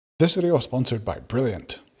This video is sponsored by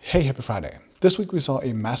Brilliant. Hey, happy Friday. This week we saw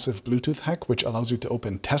a massive Bluetooth hack which allows you to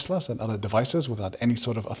open Teslas and other devices without any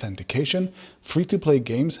sort of authentication. Free-to-play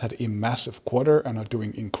games had a massive quarter and are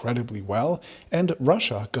doing incredibly well. And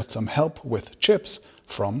Russia got some help with chips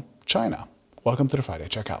from China. Welcome to the Friday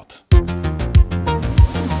Checkout.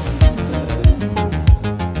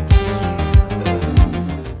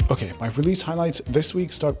 Okay, my release highlights this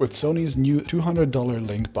week start with Sony's new $200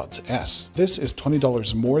 LinkBuds S. This is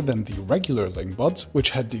 $20 more than the regular LinkBuds, which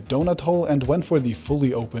had the donut hole and went for the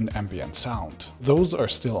fully open ambient sound. Those are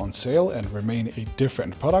still on sale and remain a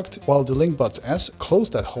different product, while the LinkBuds S close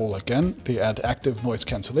that hole again. They add active noise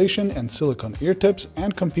cancellation and silicone ear tips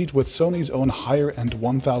and compete with Sony's own higher-end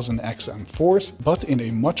 1000X M4s, but in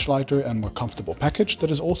a much lighter and more comfortable package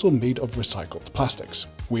that is also made of recycled plastics.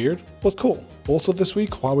 Weird, but cool. Also this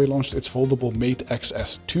week, Huawei launched its foldable Mate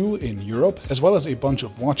XS2 in Europe, as well as a bunch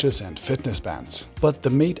of watches and fitness bands. But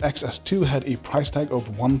the Mate XS2 had a price tag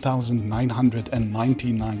of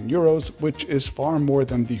 1,999 euros, which is far more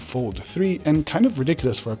than the Fold 3 and kind of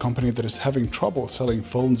ridiculous for a company that is having trouble selling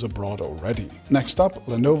phones abroad already. Next up,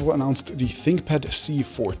 Lenovo announced the ThinkPad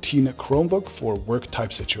C14 Chromebook for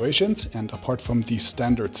work-type situations, and apart from the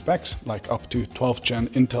standard specs, like up to 12th gen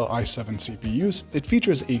Intel i7 CPUs, it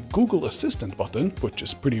features a Google Assistant button, which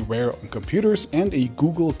is pretty rare on computers, and a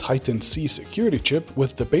Google Titan C security chip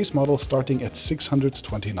with the base model starting at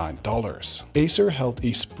 $629. Acer held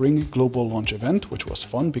a spring global launch event, which was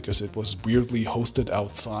fun because it was weirdly hosted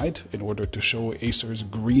outside in order to show Acer's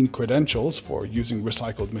green credentials for using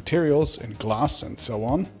recycled materials in glass and so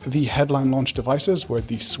on. The headline launch devices were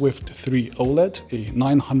the Swift 3 OLED, a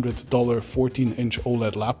 $900 14-inch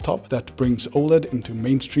OLED laptop that brings OLED into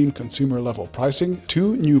mainstream consumer level pricing,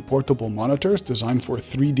 two new portable monitors designed for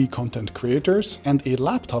 3D content creators, and a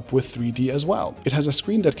laptop with 3D as well. It has a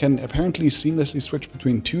screen that can apparently seamlessly switch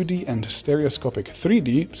between 2D and stereoscopic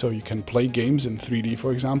 3D, so you can play games in 3D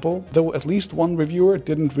for example, though at least one reviewer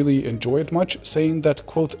didn't really enjoy it much, saying that,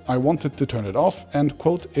 quote, "I wanted to turn it off," and,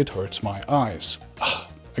 quote, "it hurts my eyes."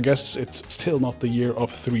 I guess it's still not the year of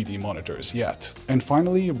 3D monitors yet. And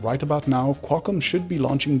finally, right about now, Qualcomm should be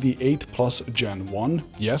launching the 8 Plus Gen 1,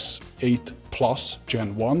 yes, 8 Plus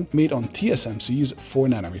Gen 1, made on TSMC's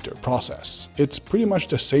 4nm process. It's pretty much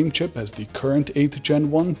the same chip as the current 8 Gen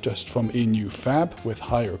 1, just from a new fab with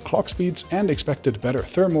higher clock speeds and expected better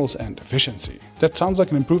thermals and efficiency. That sounds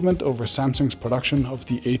like an improvement over Samsung's production of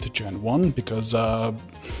the 8 Gen 1, because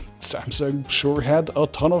Samsung sure had a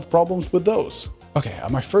ton of problems with those. Okay,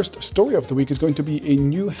 my first story of the week is going to be a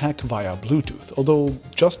new hack via Bluetooth, although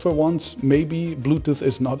just for once, maybe Bluetooth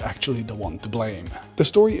is not actually the one to blame. The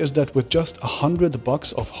story is that with just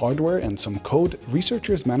 $100 of hardware and some code,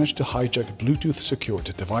 researchers managed to hijack Bluetooth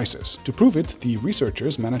secured devices. To prove it, the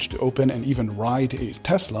researchers managed to open and even ride a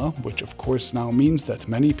Tesla, which of course now means that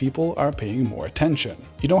many people are paying more attention.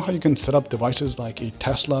 You know how you can set up devices like a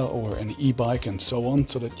Tesla or an e-bike and so on,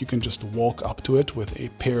 so that you can just walk up to it with a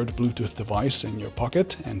paired Bluetooth device in your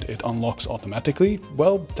pocket and it unlocks automatically?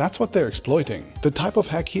 Well, that's what they're exploiting. The type of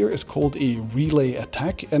hack here is called a relay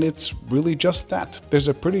attack, and it's really just that. There's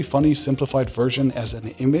a pretty funny simplified version as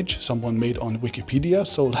an image someone made on Wikipedia,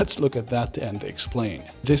 so let's look at that and explain.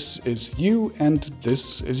 This is you and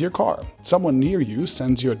this is your car. Someone near you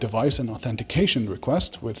sends your device an authentication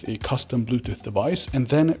request with a custom Bluetooth device and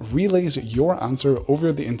then relays your answer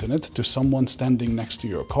over the internet to someone standing next to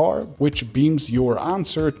your car, which beams your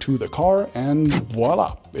answer to the car, and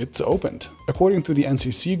voila, it's opened. According to the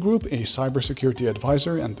NCC Group, a cybersecurity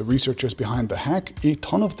advisor and the researchers behind the hack, a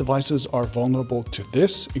ton of devices are vulnerable to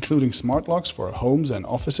this, including smart locks for homes and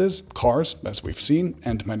offices, cars, as we've seen,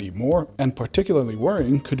 and many more. And particularly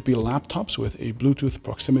worrying could be laptops with a Bluetooth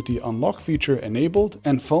proximity unlock feature enabled,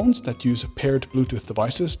 and phones that use paired Bluetooth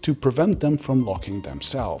devices to prevent them from locking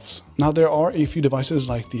themselves. Now, there are a few devices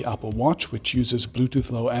like the Apple Watch, which uses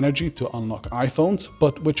Bluetooth Low Energy to unlock iPhones,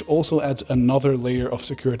 but which also adds another layer of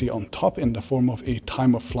security on top in the form of a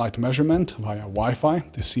time of flight measurement via Wi-Fi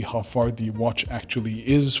to see how far the watch actually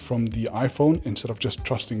is from the iPhone instead of just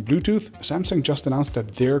trusting Bluetooth. Samsung just announced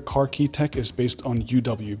that their car key tech is based on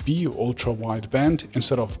UWB, ultra wideband,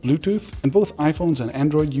 instead of Bluetooth, and both iPhones and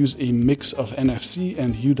Android use a mix of NFC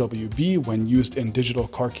and UWB when used in digital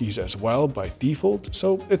car keys as well by default,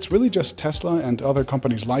 so it's really just Tesla and other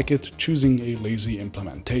companies like it choosing a lazy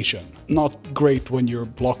implementation. Not great when you're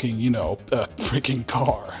blocking, you know, a freaking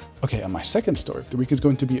car. Okay, and my second story of the week is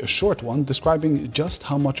going to be a short one describing just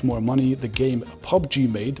how much more money the game PUBG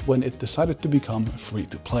made when it decided to become free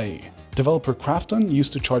to play. Developer Krafton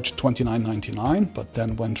used to charge $29.99, but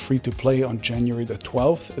then went free to play on January the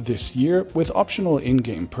 12th this year with optional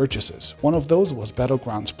in-game purchases. One of those was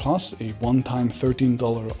Battlegrounds Plus, a one-time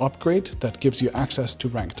 $13 upgrade that gives you access to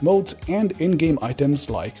ranked modes and in-game items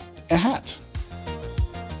like a hat.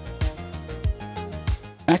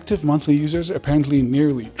 Active monthly users apparently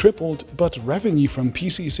nearly tripled, but revenue from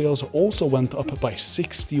PC sales also went up by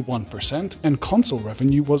 61%, and console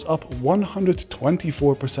revenue was up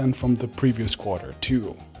 124% from the previous quarter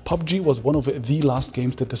too. PUBG was one of the last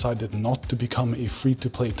games that decided not to become a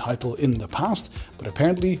free-to-play title in the past, but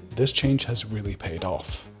apparently this change has really paid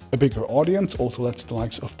off. A bigger audience also lets the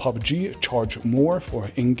likes of PUBG charge more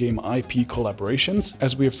for in-game IP collaborations,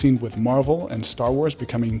 as we have seen with Marvel and Star Wars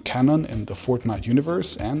becoming canon in the Fortnite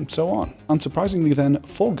universe, and so on. Unsurprisingly then,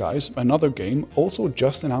 Fall Guys, another game, also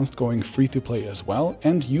just announced going free-to-play as well,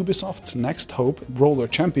 and Ubisoft's next hope, Roller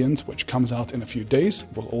Champions, which comes out in a few days,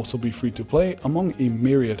 will also be free-to-play, among a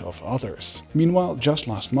myriad of others. Meanwhile, just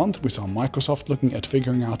last month we saw Microsoft looking at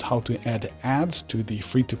figuring out how to add ads to the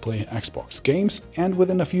free-to-play Xbox games, and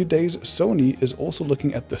within a few days, Sony is also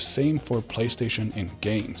looking at the same for PlayStation in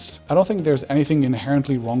games. I don't think there's anything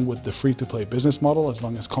inherently wrong with the free-to-play business model as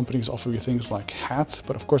long as companies offer you things like hats,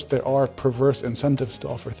 but of course there are perverse incentives to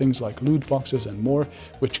offer things like loot boxes and more,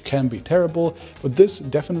 which can be terrible, but this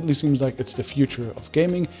definitely seems like it's the future of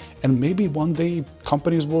gaming, and maybe one day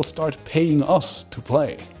companies will start paying us to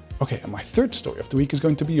play. Okay, and my third story of the week is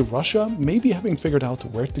going to be Russia maybe having figured out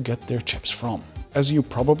where to get their chips from. As you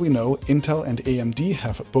probably know, Intel and AMD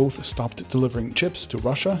have both stopped delivering chips to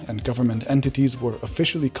Russia, and government entities were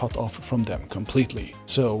officially cut off from them completely.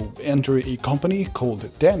 So enter a company called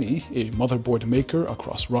Dannie, a motherboard maker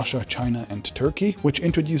across Russia, China and Turkey, which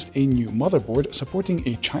introduced a new motherboard supporting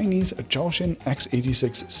a Chinese Zhaoxin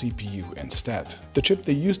x86 CPU instead. The chip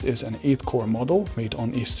they used is an 8-core model made on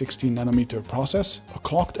a 16nm process,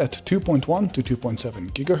 clocked at 2.1 to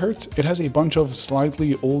 2.7 GHz. It has a bunch of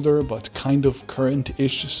slightly older but kind of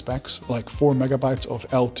current-ish specs like 4 MB of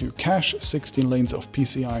L2 cache, 16 lanes of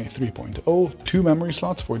PCI 3.0, 2 memory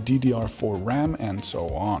slots for DDR4 RAM, and so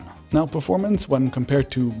on. Now, performance when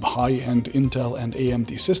compared to high-end Intel and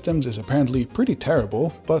AMD systems is apparently pretty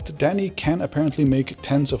terrible, but Dannie can apparently make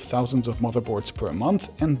tens of thousands of motherboards per month,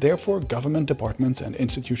 and therefore government departments and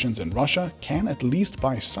institutions in Russia can at least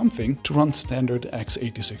buy something to run standard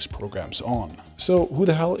x86 programs on. So who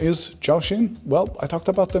the hell is Zhaoxin? Well, I talked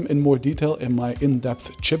about them in more detail in my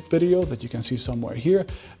in-depth chip video that you can see somewhere here,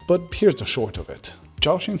 but here's the short of it.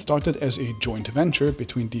 Zhaoxin started as a joint venture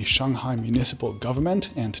between the Shanghai municipal government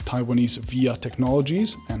and Taiwanese VIA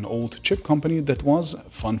Technologies, an old chip company that was,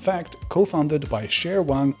 fun fact, co-founded by Sher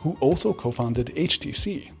Wang, who also co-founded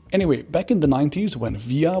HTC. Anyway, back in the 90s, when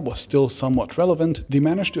VIA was still somewhat relevant, they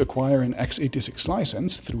managed to acquire an x86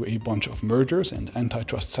 license through a bunch of mergers and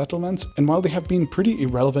antitrust settlements, and while they have been pretty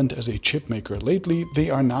irrelevant as a chip maker lately, they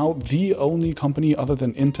are now the only company other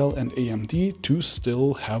than Intel and AMD to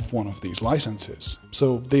still have one of these licenses.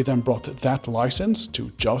 So they then brought that license to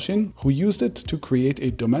Zhaoxin, who used it to create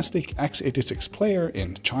a domestic x86 player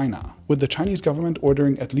in China. With the Chinese government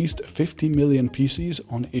ordering at least 50 million PCs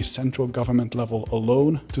on a central government level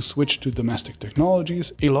alone to switch to domestic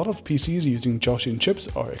technologies, a lot of PCs using Zhaoxin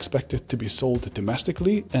chips are expected to be sold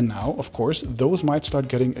domestically, and now, of course, those might start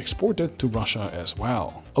getting exported to Russia as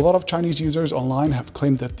well. A lot of Chinese users online have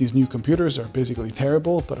claimed that these new computers are basically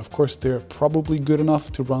terrible, but of course they're probably good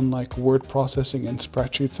enough to run like word processing and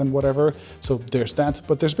spreadsheets and whatever, so there's that.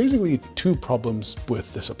 But there's basically two problems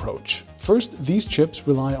with this approach. First, these chips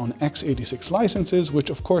rely on x86 licenses, which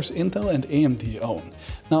of course Intel and AMD own.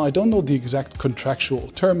 Now, I don't know the exact contractual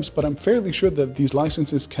terms, but I'm fairly sure that these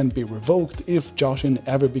licenses can be revoked if Zhaoxin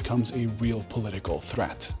ever becomes a real political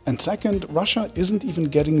threat. And second, Russia isn't even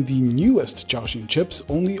getting the newest Zhaoxin chips,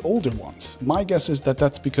 only older ones. My guess is that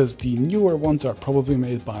that's because the newer ones are probably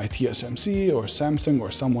made by TSMC or Samsung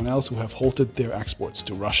or someone else who have halted their exports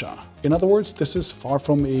to Russia. In other words, this is far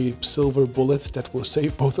from a silver bullet that will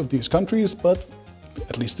save both of these countries, but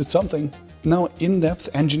at least it's something. Now,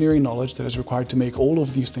 in-depth engineering knowledge that is required to make all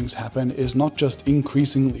of these things happen is not just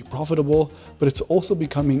increasingly profitable, but it's also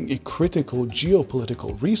becoming a critical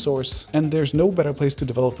geopolitical resource, and there's no better place to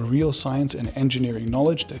develop real science and engineering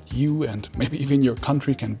knowledge that you and maybe even your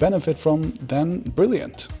country can benefit from than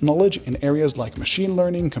Brilliant. Knowledge in areas like machine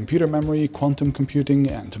learning, computer memory, quantum computing,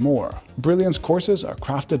 and more. Brilliant's courses are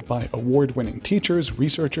crafted by award-winning teachers,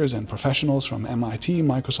 researchers, and professionals from MIT,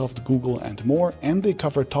 Microsoft, Google, and more, and they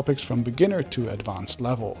cover topics from beginning beginner to advanced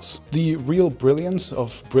levels. The real brilliance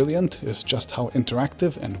of Brilliant is just how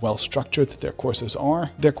interactive and well structured their courses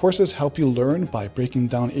are. Their courses help you learn by breaking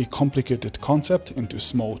down a complicated concept into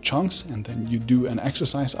small chunks, and then you do an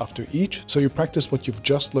exercise after each, so you practice what you've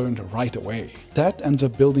just learned right away. That ends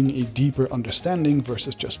up building a deeper understanding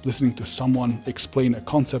versus just listening to someone explain a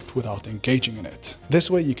concept without engaging in it. This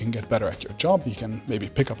way you can get better at your job, you can maybe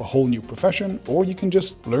pick up a whole new profession, or you can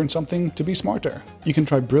just learn something to be smarter. You can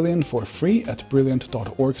try Brilliant for free at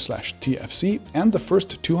brilliant.org/TFC, and the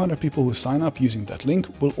first 200 people who sign up using that link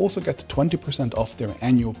will also get 20% off their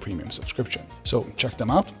annual premium subscription. So check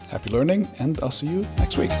them out, happy learning, and I'll see you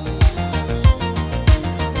next week.